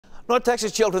North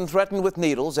Texas children threatened with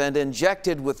needles and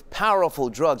injected with powerful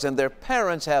drugs, and their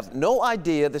parents have no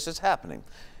idea this is happening.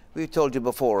 We've told you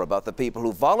before about the people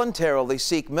who voluntarily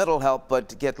seek mental help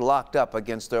but get locked up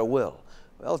against their will.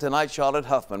 Well, tonight Charlotte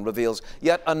Huffman reveals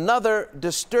yet another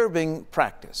disturbing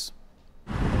practice.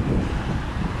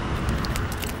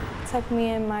 Took me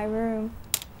in my room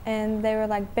and they were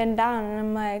like, bend down, and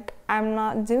I'm like, I'm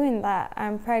not doing that,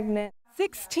 I'm pregnant.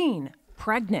 16,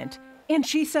 pregnant, and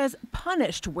she says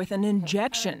punished with an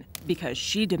injection because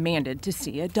she demanded to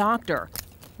see a doctor.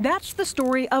 That's the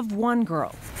story of one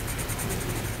girl.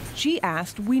 She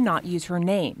asked we not use her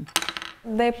name.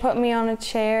 They put me on a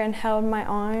chair and held my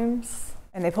arms.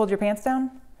 And they pulled your pants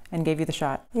down and gave you the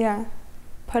shot? Yeah,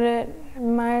 put it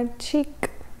in my cheek.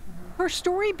 Her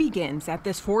story begins at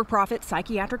this for-profit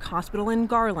psychiatric hospital in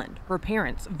Garland. Her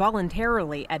parents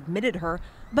voluntarily admitted her,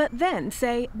 but then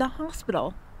say the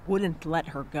hospital wouldn't let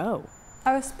her go.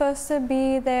 I was supposed to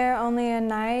be there only a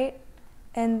night,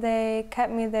 and they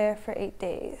kept me there for 8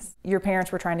 days. Your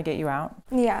parents were trying to get you out?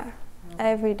 Yeah,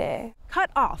 every day.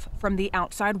 Cut off from the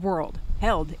outside world,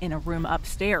 held in a room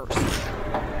upstairs.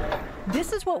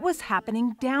 This is what was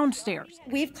happening downstairs.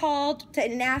 We've called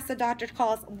and asked the doctor to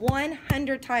call us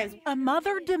 100 times. A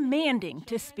mother demanding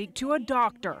to speak to a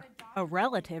doctor. A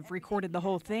relative recorded the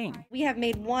whole thing. We have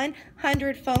made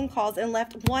 100 phone calls and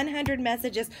left 100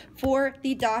 messages for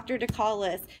the doctor to call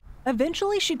us.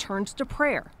 Eventually, she turns to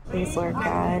prayer. Please, Lord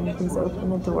God, please open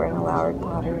the door and allow our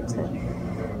daughter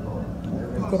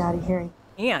to get out of here.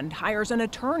 And hires an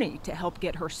attorney to help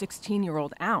get her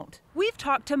 16-year-old out. We've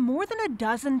talked to more than a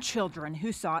dozen children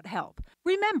who sought help.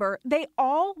 Remember, they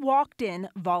all walked in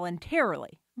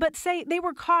voluntarily, but say they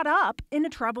were caught up in a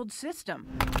troubled system.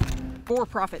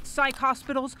 For-profit psych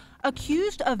hospitals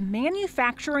accused of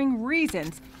manufacturing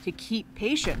reasons to keep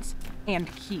patients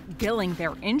and keep billing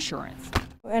their insurance.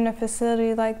 In a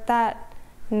facility like that,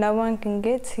 no one can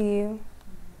get to you,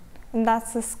 and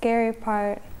that's the scary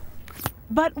part.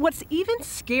 But what's even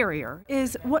scarier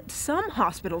is what some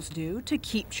hospitals do to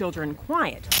keep children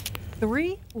quiet.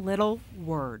 3 little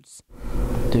words.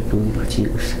 The booty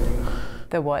juice.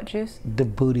 The what juice? The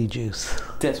booty juice.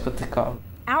 That's what they call it.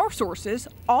 Our sources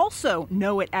also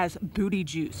know it as booty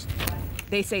juice.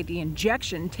 They say the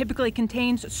injection typically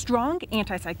contains strong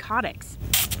antipsychotics.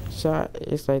 Shot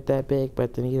is like that big,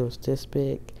 but the needle's this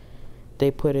big.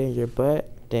 They put it in your butt,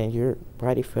 then your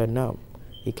body feel numb.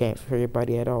 You can't feel your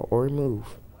body at all or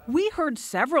move. We heard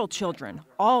several children,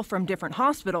 all from different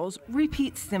hospitals,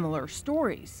 repeat similar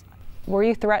stories. Were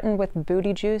you threatened with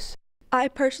booty juice? I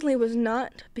personally was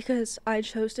not, because I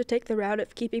chose to take the route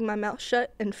of keeping my mouth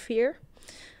shut in fear.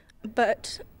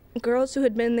 But girls who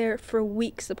had been there for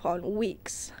weeks upon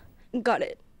weeks got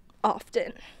it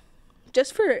often.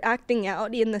 Just for acting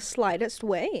out in the slightest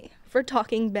way, for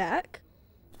talking back.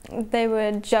 They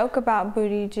would joke about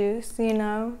booty juice, you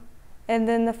know, and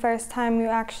then the first time you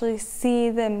actually see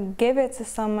them give it to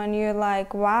someone, you're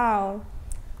like, wow,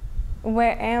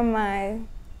 where am I?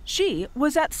 She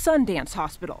was at Sundance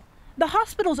Hospital. The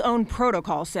hospital's own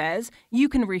protocol says you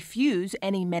can refuse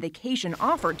any medication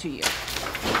offered to you.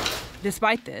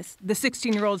 Despite this, the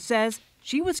 16-year-old says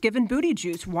she was given booty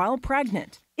juice while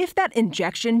pregnant. If that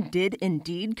injection did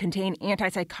indeed contain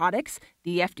antipsychotics,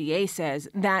 the FDA says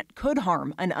that could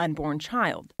harm an unborn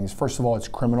child. First of all, it's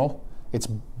criminal. It's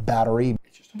battery.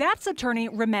 That's attorney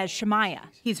Ramesh Shamaya.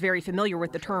 He's very familiar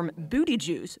with the term booty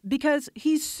juice because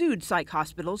he's sued psych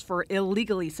hospitals for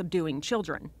illegally subduing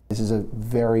children. This is a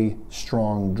very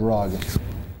strong drug.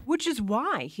 Which is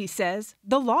why, he says,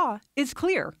 the law is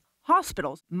clear.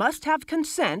 Hospitals must have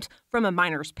consent from a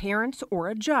minor's parents or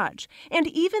a judge, and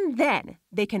even then,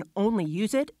 they can only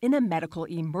use it in a medical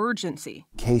emergency.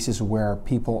 Cases where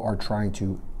people are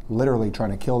literally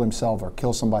trying to kill themselves or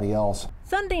kill somebody else.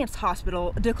 Sundance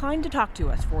Hospital declined to talk to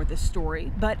us for this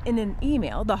story, but in an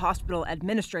email, the hospital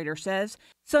administrator says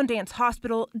Sundance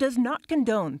Hospital does not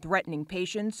condone threatening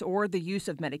patients or the use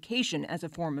of medication as a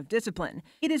form of discipline.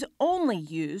 It is only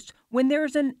used when there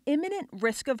is an imminent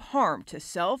risk of harm to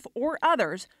self or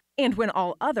others, and when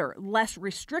all other less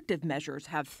restrictive measures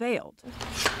have failed.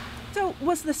 So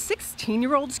was the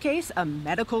 16-year-old's case a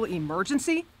medical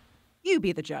emergency? You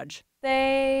be the judge.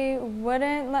 They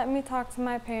wouldn't let me talk to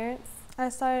my parents. I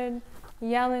started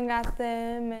yelling at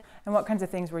them. And what kinds of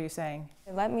things were you saying?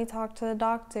 Let me talk to the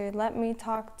doctor. Let me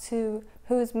talk to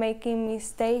who's making me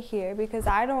stay here, because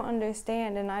I don't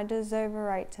understand and I deserve a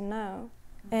right to know.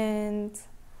 And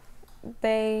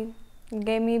they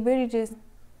gave me booty juice.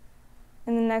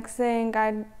 And the next thing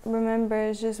I remember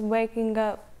is just waking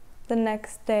up the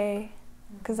next day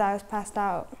because I was passed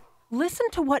out. Listen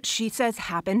to what she says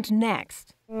happened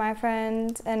next. My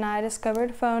friend and I discovered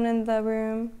a phone in the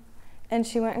room, and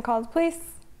she went and called the police.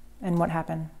 And what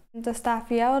happened? The staff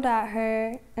yelled at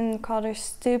her and called her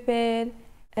stupid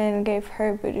and gave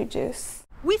her booty juice.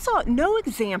 We saw no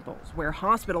examples where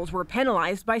hospitals were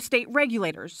penalized by state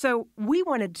regulators, so we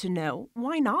wanted to know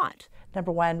why not.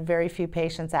 Number one, very few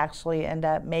patients actually end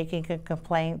up making a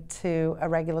complaint to a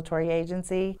regulatory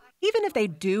agency. Even if they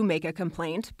do make a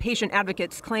complaint, patient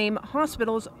advocates claim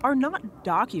hospitals are not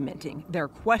documenting their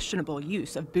questionable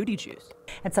use of booty juice.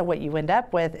 And so what you end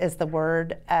up with is the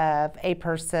word of a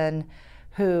person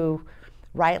who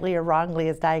rightly or wrongly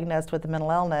is diagnosed with a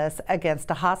mental illness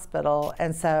against a hospital,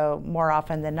 and so more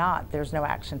often than not, there's no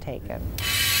action taken.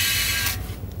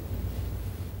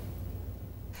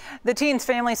 The teen's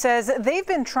family says they've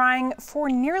been trying for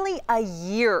nearly a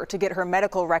year to get her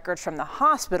medical records from the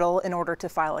hospital in order to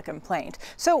file a complaint.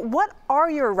 So what are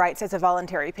your rights as a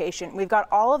voluntary patient? We've got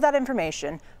all of that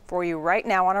information for you right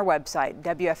now on our website,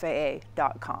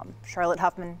 WFAA.com. Charlotte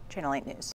Huffman, Channel 8 News.